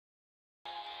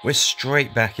We're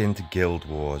straight back into Guild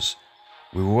Wars.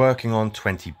 We were working on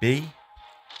 20B.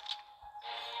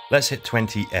 Let's hit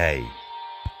 20A.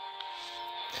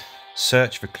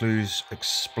 Search for clues,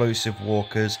 explosive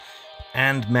walkers,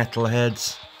 and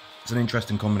metalheads. It's an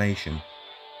interesting combination.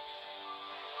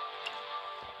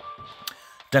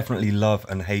 Definitely love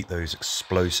and hate those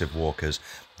explosive walkers.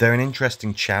 They're an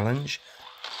interesting challenge.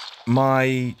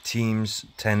 My teams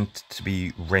tend to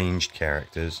be ranged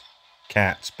characters.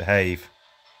 Cats, behave.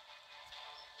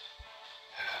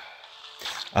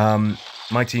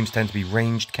 My teams tend to be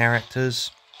ranged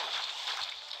characters.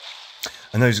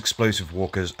 And those explosive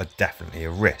walkers are definitely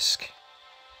a risk.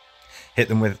 Hit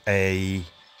them with a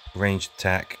ranged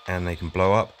attack and they can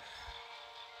blow up.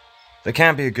 That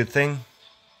can be a good thing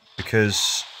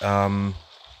because, well,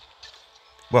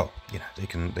 you know,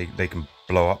 they can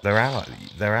blow up their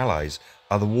allies,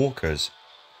 other walkers.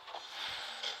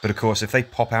 But of course, if they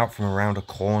pop out from around a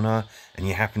corner and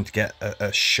you happen to get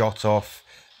a shot off,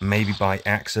 maybe by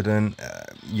accident,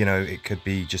 you know, it could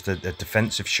be just a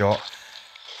defensive shot.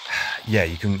 Yeah,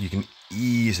 you can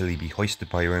easily be hoisted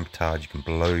by your own petard. You can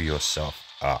blow yourself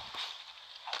up.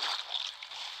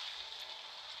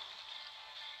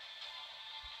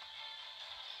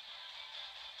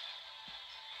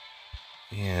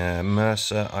 Yeah,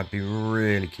 Mercer, I'd be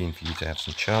really keen for you to have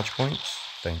some charge points.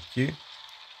 Thank you.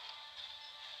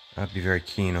 I'd be very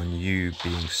keen on you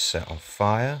being set on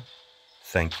fire.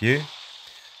 Thank you.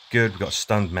 Good, we've got a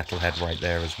stunned metalhead right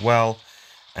there as well.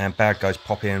 And bad guys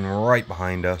pop in right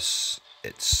behind us.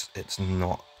 It's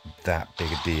not that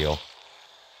big a deal.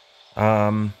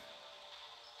 So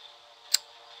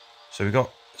we've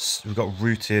got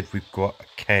rooted, we've got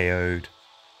KO'd.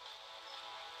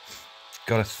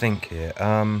 Got to think here.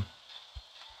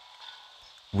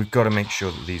 We've got to make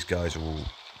sure that these guys are all,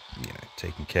 you know,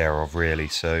 taken care of really.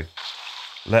 So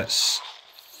let's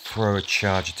throw a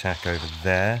charge attack over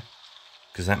there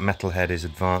because that metalhead is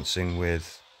advancing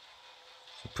with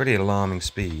a pretty alarming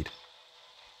speed.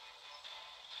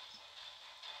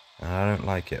 And I don't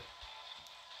like it.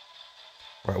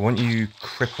 Right, I want you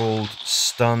crippled.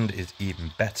 Stunned is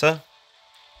even better.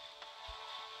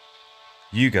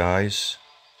 You guys,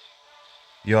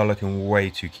 you're looking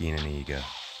way too keen and eager.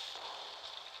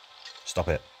 Stop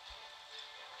it.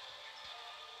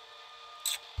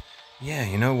 Yeah,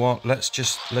 you know what? Let's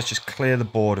just clear the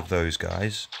board of those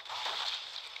guys.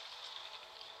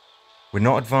 We're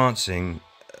not advancing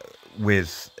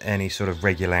with any sort of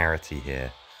regularity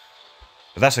here.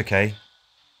 But that's okay.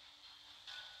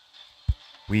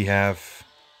 We have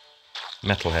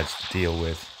metalheads to deal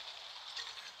with.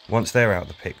 Once they're out of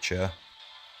the picture,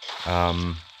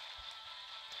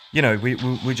 you know,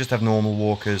 we just have normal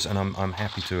walkers, and I'm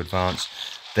happy to advance.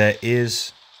 There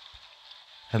is,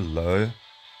 hello,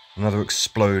 another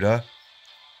exploder.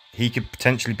 He could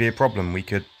potentially be a problem. We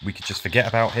could just forget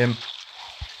about him,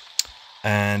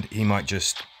 and he might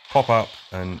just pop up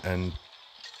and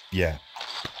yeah.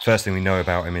 First thing we know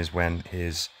about him is when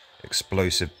his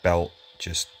explosive belt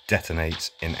just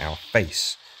detonates in our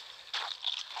face.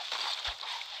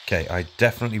 Okay, I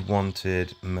definitely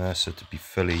wanted Mercer to be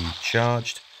fully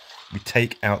charged. We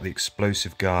take out the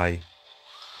explosive guy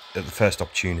at the first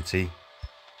opportunity.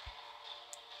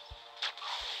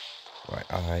 Right,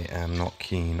 I am not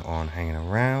keen on hanging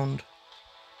around.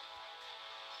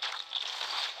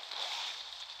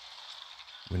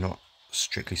 We're not,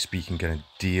 strictly speaking, going to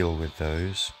deal with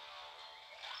those.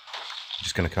 We're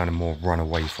just going to kind of more run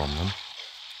away from them.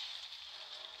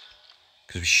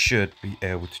 Because we should be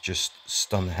able to just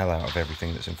stun the hell out of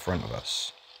everything that's in front of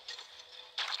us.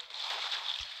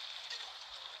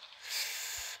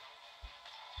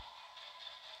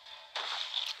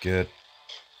 Good.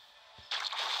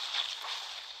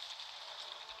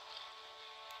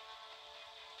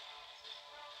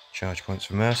 Charge points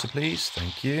for Mercer, please.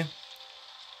 Thank you.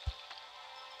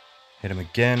 Hit him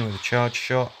again with a charge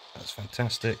shot. That's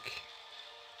fantastic.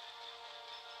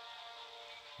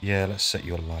 Yeah, let's set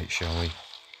you alight, shall we?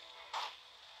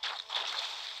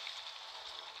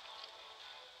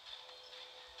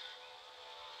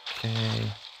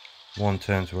 Okay. One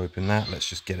turn to open that. Let's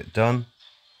just get it done.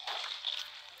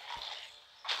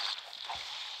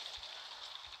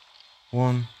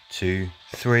 One, two,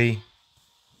 three.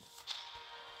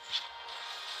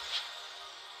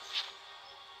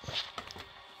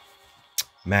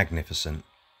 Magnificent.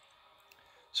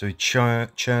 So we churn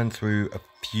through a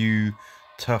few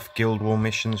tough Guild War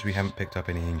missions. We haven't picked up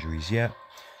any injuries yet.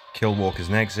 Kill walkers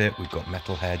and exit. We've got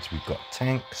metalheads. We've got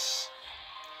tanks.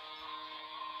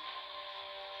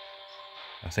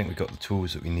 I think we've got the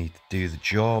tools that we need to do the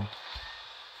job.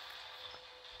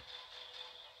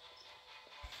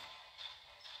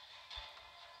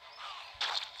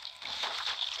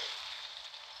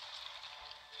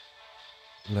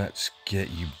 Let's get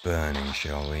you burning,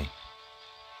 shall we?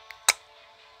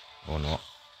 Or not.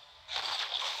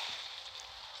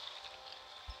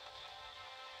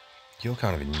 You're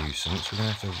kind of a nuisance. We're going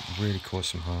to have to really cause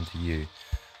some harm to you.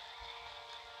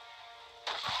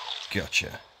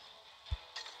 Gotcha.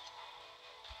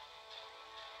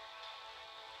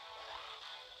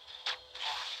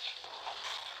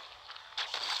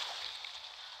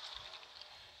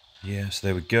 Yes,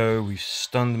 there we go. We've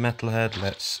stunned the metalhead.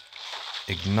 Let's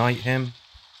ignite him.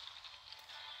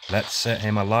 Let's set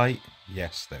him alight.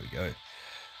 Yes, there we go.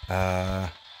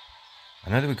 I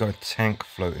know that we've got a tank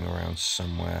floating around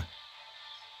somewhere.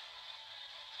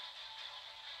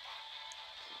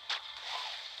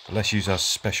 But let's use our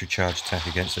special charge attack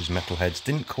against those metalheads.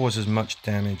 Didn't cause as much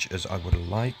damage as I would have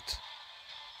liked.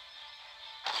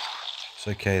 It's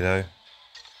okay though.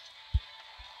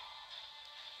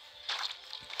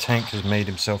 Tank has made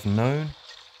himself known.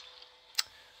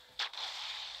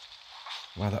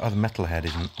 Wow, the other metalhead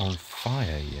isn't on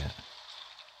fire yet.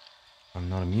 I'm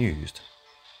not amused.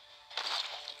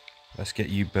 Let's get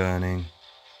you burning.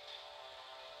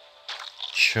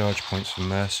 Charge points for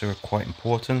Mercer are quite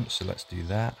important, so let's do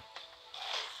that.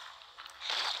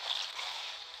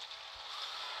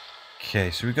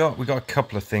 Okay, so we got a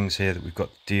couple of things here that we've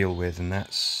got to deal with, and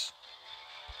that's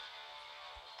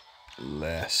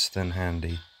less than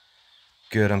handy.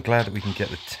 Good, I'm glad that we can get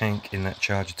the tank in that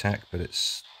charge attack, but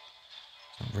it's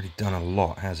not really done a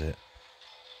lot, has it?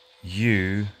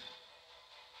 You...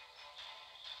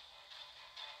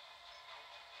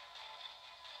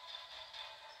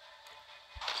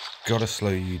 gotta slow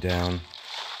you down.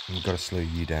 And gotta slow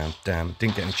you down. Damn,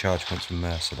 didn't get any charge points from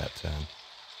Mercer that turn.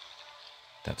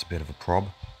 That's a bit of a prob.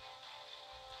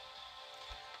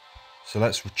 So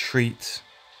let's retreat.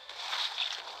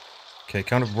 Okay,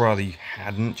 kind of rather you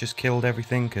hadn't just killed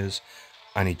everything, because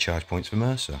I need charge points for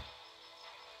Mercer.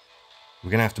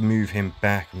 We're going to have to move him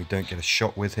back and we don't get a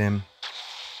shot with him.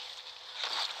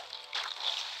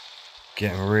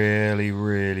 Getting really,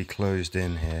 really closed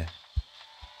in here.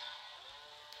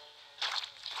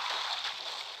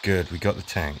 Good, we got the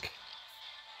tank.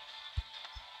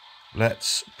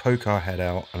 Let's poke our head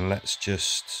out and let's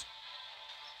just...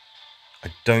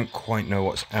 I don't quite know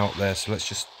what's out there, so let's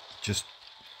just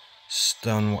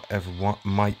stun what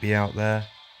might be out there.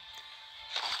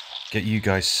 Get you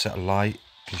guys set alight,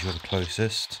 because you're the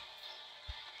closest.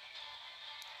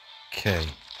 Okay.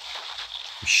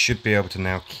 We should be able to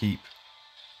now keep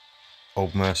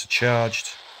old Mercer charged.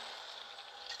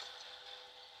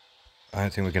 I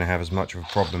don't think we're going to have as much of a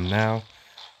problem now.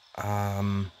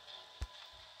 Yeah,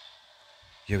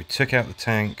 we took out the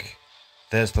tank.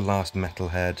 There's the last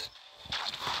metalhead.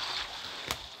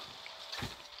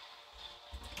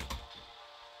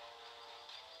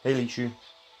 Hey, Lichu.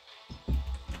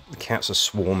 The cats are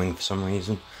swarming for some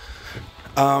reason.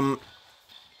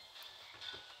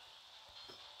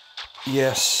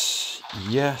 Yes,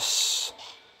 yes.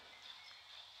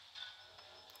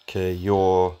 Okay,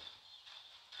 you're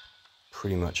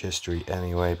pretty much history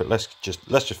anyway, but let's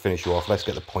just finish you off. Let's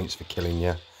get the points for killing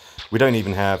you. We don't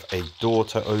even have a door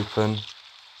to open.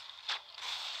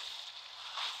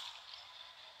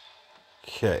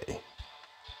 Okay.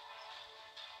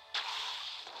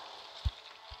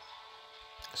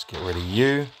 Let's get rid of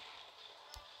you.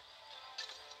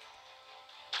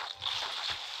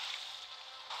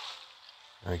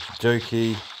 Okie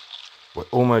dokie. We're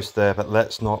almost there, but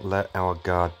let's not let our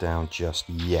guard down just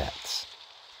yet.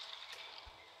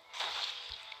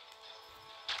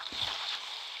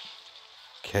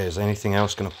 Okay, is anything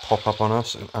else going to pop up on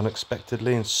us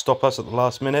unexpectedly and stop us at the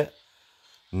last minute?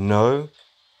 No.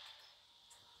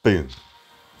 Boom.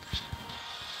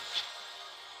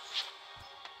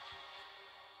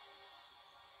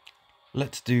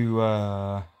 Let's do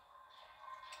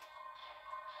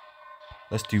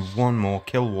one more.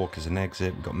 Kill walkers and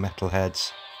exit. We've got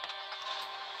metalheads.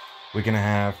 We're going to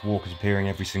have walkers appearing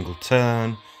every single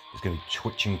turn. There's going to be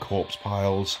twitching corpse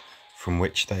piles from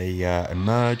which they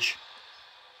emerge.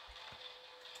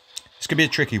 It's going to be a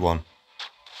tricky one.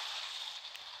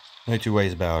 No two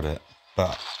ways about it.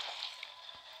 But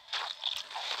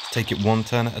let's take it one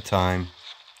turn at a time.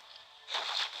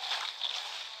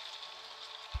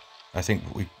 I think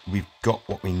we've got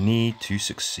what we need to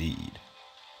succeed.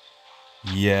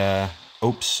 Yeah.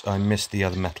 Oops, I missed the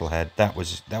other metalhead. That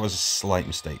was a slight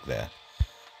mistake there.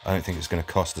 I don't think it's going to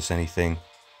cost us anything.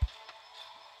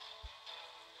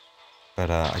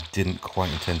 But I didn't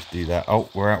quite intend to do that. Oh,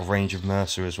 we're out of range of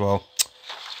Mercer as well.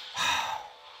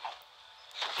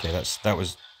 Okay, that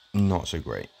was not so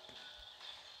great.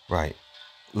 Right,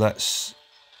 let's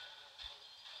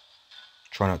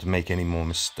try not to make any more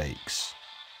mistakes.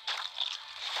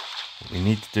 What we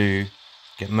need to do,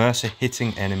 get Mercer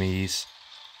hitting enemies,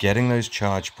 getting those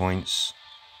charge points.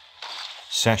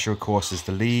 Sasha, of course, is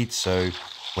the lead, so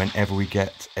whenever we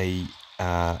get a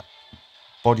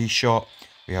body shot,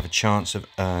 we have a chance of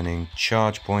earning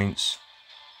charge points.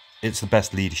 It's the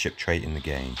best leadership trait in the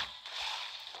game.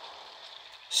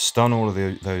 Stun all of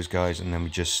those guys, and then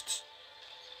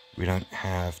we don't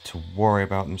have to worry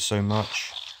about them so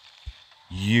much.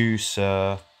 You,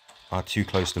 sir, are too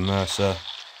close to Mercer.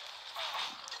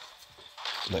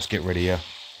 Let's get rid of you.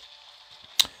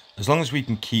 As long as we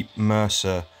can keep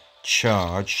Mercer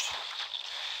charged,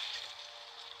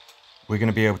 we're going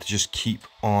to be able to just keep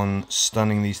on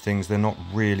stunning these things. They're not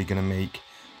really going to make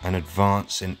an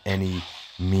advance in any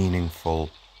meaningful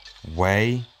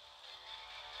way.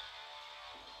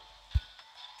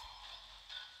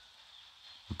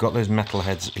 We've got those metal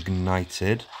heads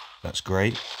ignited. That's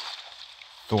great.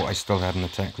 Thought I still had an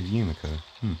attack with Yumiko.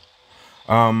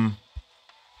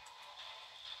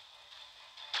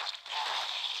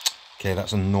 Okay,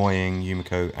 that's annoying.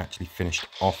 Yumiko actually finished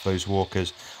off those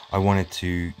walkers. I wanted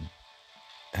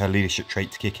her leadership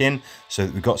trait to kick in so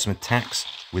that we got some attacks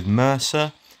with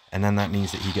Mercer, and then that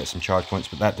means that he gets some charge points,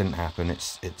 but that didn't happen.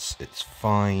 It's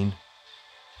fine.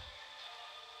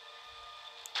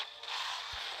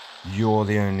 You're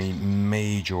the only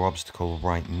major obstacle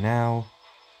right now.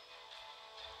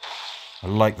 I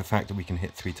like the fact that we can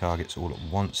hit 3 targets all at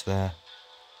once there.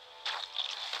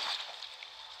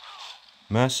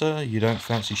 Mercer, you don't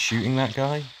fancy shooting that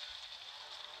guy?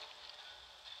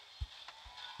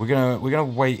 We're gonna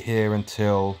wait here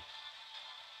until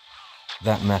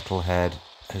that metalhead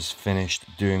has finished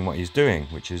doing what he's doing,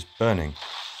 which is burning.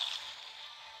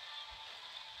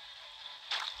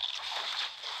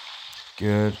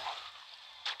 Good.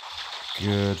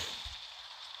 Good.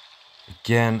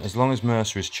 Again, as long as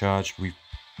Mercer is charged,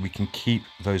 we can keep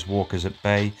those walkers at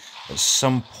bay. At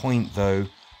some point, though,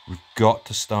 we've got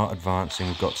to start advancing.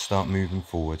 We've got to start moving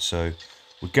forward. So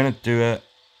we're going to do it.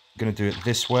 Going to do it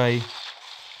this way.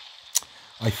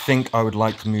 I think I would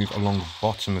like to move along the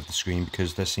bottom of the screen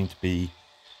because there seem to be,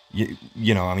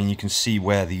 you know, I mean, you can see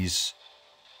where these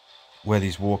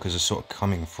walkers are sort of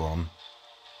coming from.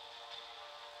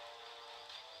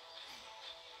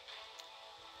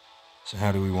 So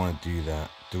how do we want to do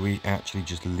that? Do we actually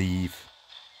just leave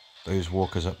those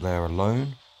walkers up there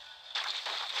alone?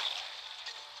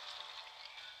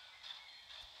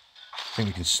 I think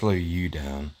we can slow you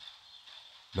down.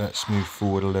 Let's move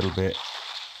forward a little bit.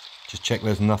 Just check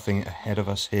there's nothing ahead of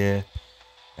us here.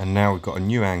 And now we've got a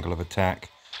new angle of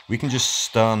attack. We can just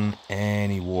stun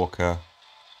any walker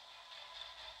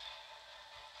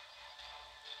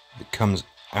that comes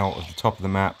out of the top of the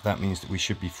map. That means that we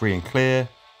should be free and clear.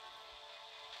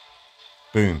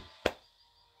 Boom.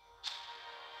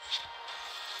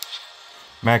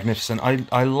 Magnificent.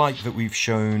 I like that we've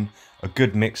shown a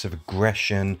good mix of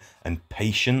aggression and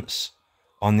patience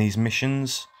on these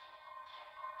missions.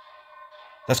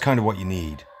 That's kind of what you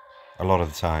need a lot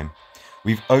of the time.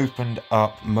 We've opened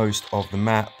up most of the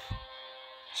map.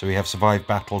 So we have survived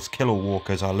battles, kill all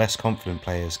walkers. Our less confident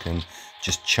players can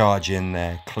just charge in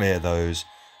there, clear those.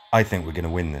 I think we're going to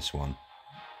win this one.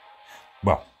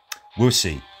 Well, we'll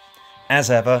see. As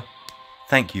ever,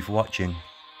 thank you for watching.